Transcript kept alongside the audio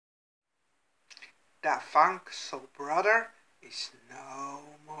the funk soul brother is no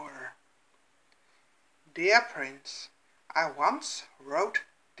more. Dear Prince, I once wrote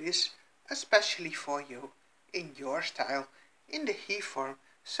this especially for you, in your style, in the he form,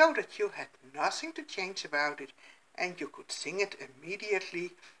 so that you had nothing to change about it, and you could sing it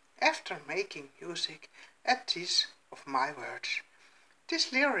immediately after making music at this of my words.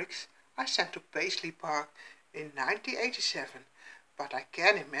 These lyrics I sent to Paisley Park in 1987, but I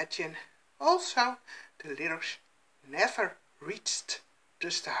can imagine also the lyrics never reached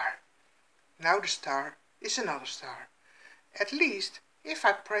the star. Now the star is another star. At least, if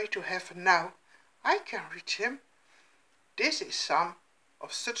I pray to heaven now, I can reach him. This is some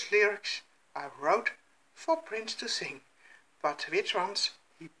of such lyrics I wrote for Prince to sing, but which ones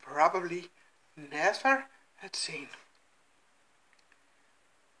he probably never had seen.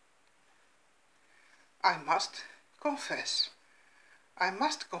 I must confess. I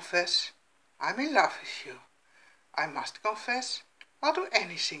must confess I'm in love with you. I must confess I'll do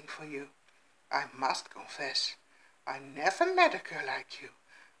anything for you. I must confess I never met a girl like you.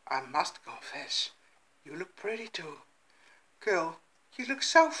 I must confess you look pretty too. Girl, you look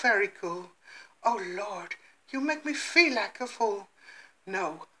so very cool. Oh Lord, you make me feel like a fool.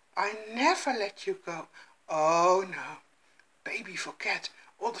 No, I never let you go. Oh no. Baby, forget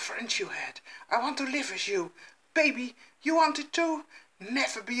all the friends you had. I want to live with you. Baby, you want it too?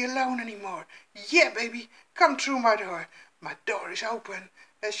 Never be alone anymore. Yeah, baby, come through my door. My door is open,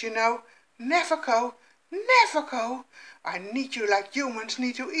 as you know. Never go, never go. I need you like humans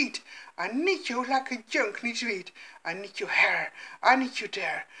need to eat. I need you like a junk needs wheat. I need you here, I need you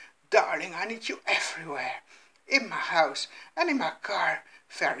there. Darling, I need you everywhere. In my house and in my car.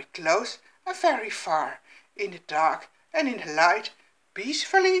 Very close and very far. In the dark and in the light.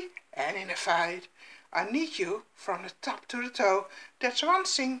 Peacefully and in a fight. I need you from the top to the toe. That's one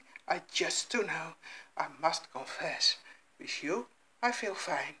thing I just do know. I must confess, with you I feel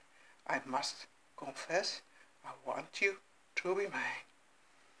fine. I must confess, I want you to be mine.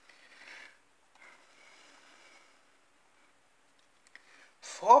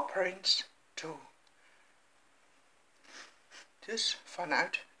 Voor Prince 2. Dus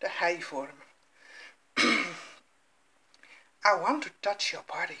vanuit de hij-vorm. I want to touch your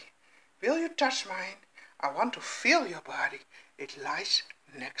body. Will you touch mine? I want to feel your body. It lies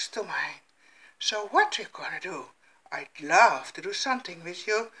next to mine. So what you gonna do? I'd love to do something with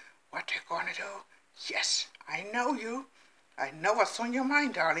you. What you gonna do? Yes, I know you. I know what's on your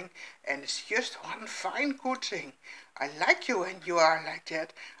mind, darling, and it's just one fine good thing. I like you when you are like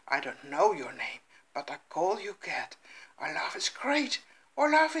that. I don't know your name, but I call you Cat. Our love is great,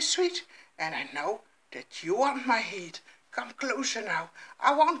 our love is sweet, and I know that you want my heat. Come closer now,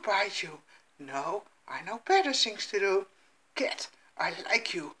 I won't bite you. No, I know better things to do. Cat, I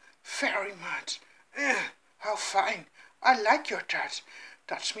like you very much. How fine, I like your touch.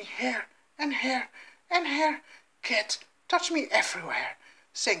 Touch me here and here and here. Cat, touch me everywhere.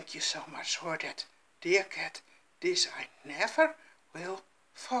 Thank you so much for that, dear Cat. This I never will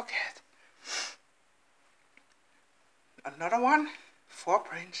forget. Another one for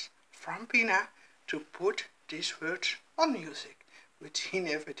Prince from Pina to put these words on music, which he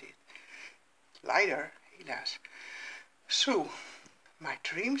never did. Leider, helaas. So, my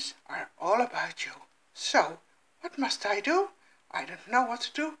dreams are all about you. So, what must I do? I don't know what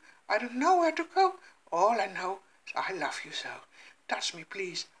to do. I don't know where to go. All I know is I love you so. Touch me,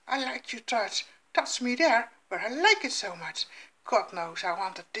 please. I like your touch. Touch me there, where I like it so much. God knows I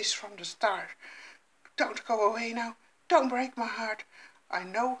wanted this from the start. Don't go away now. Don't break my heart. I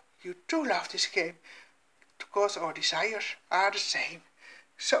know you do love this game, because our desires are the same.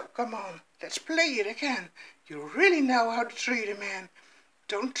 So come on, let's play it again. You really know how to treat a man.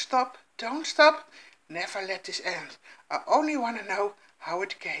 Don't stop, don't stop. Never let this end. I only want to know how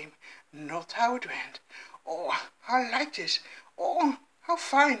it came, not how it went. Oh, I like this. Oh, how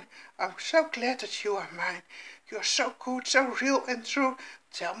fine. I'm so glad that you are mine. You're so good, so real and true.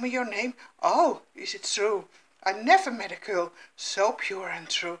 Tell me your name. Oh, is it true? I never met a girl so pure and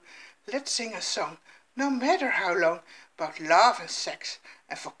true. Let's sing a song, no matter how long, about love and sex,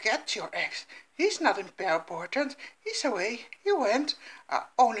 and forget your ex. He's not important, he's away, he went. I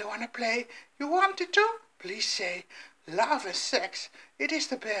only want to play. You want it too? Please say, love and sex, it is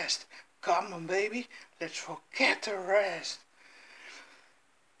the best. Come on baby, let's forget the rest.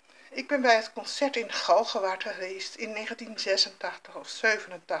 Ik ben bij het concert in Galgenwaard geweest in 1986 of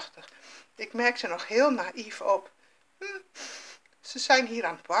 87. Ik merkte nog heel naïef op. Ze zijn hier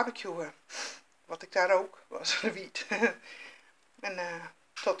aan het barbecuen. Wat ik daar ook was, wiet. En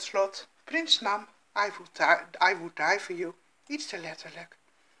tot slot, Prins nam I would die for you. Iets te letterlijk.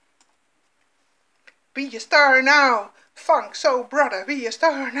 Be a star now. Funk soul brother, be a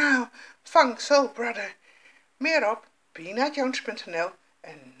star now. Funk soul brother. Meer op pinajones.nl.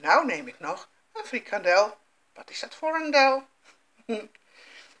 En nou neem ik nog een frikandel. Wat is dat voor een del?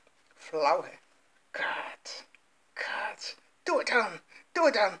 Flauw, hè? Kat, kat. Doe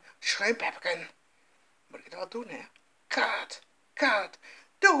het dan. Schuimpepken. Moet ik het wel doen, hè? Kat, kat.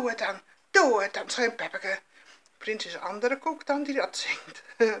 Doe het dan, schuimpepken. Prinses andere koek dan die dat zingt.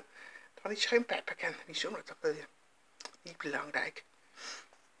 Van die schuimpepken. Wie zong het ook weer? Niet belangrijk.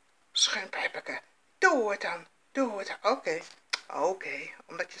 Schuimpepken. Doe het dan. Oké,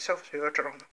 omdat je het zo zeurt erom.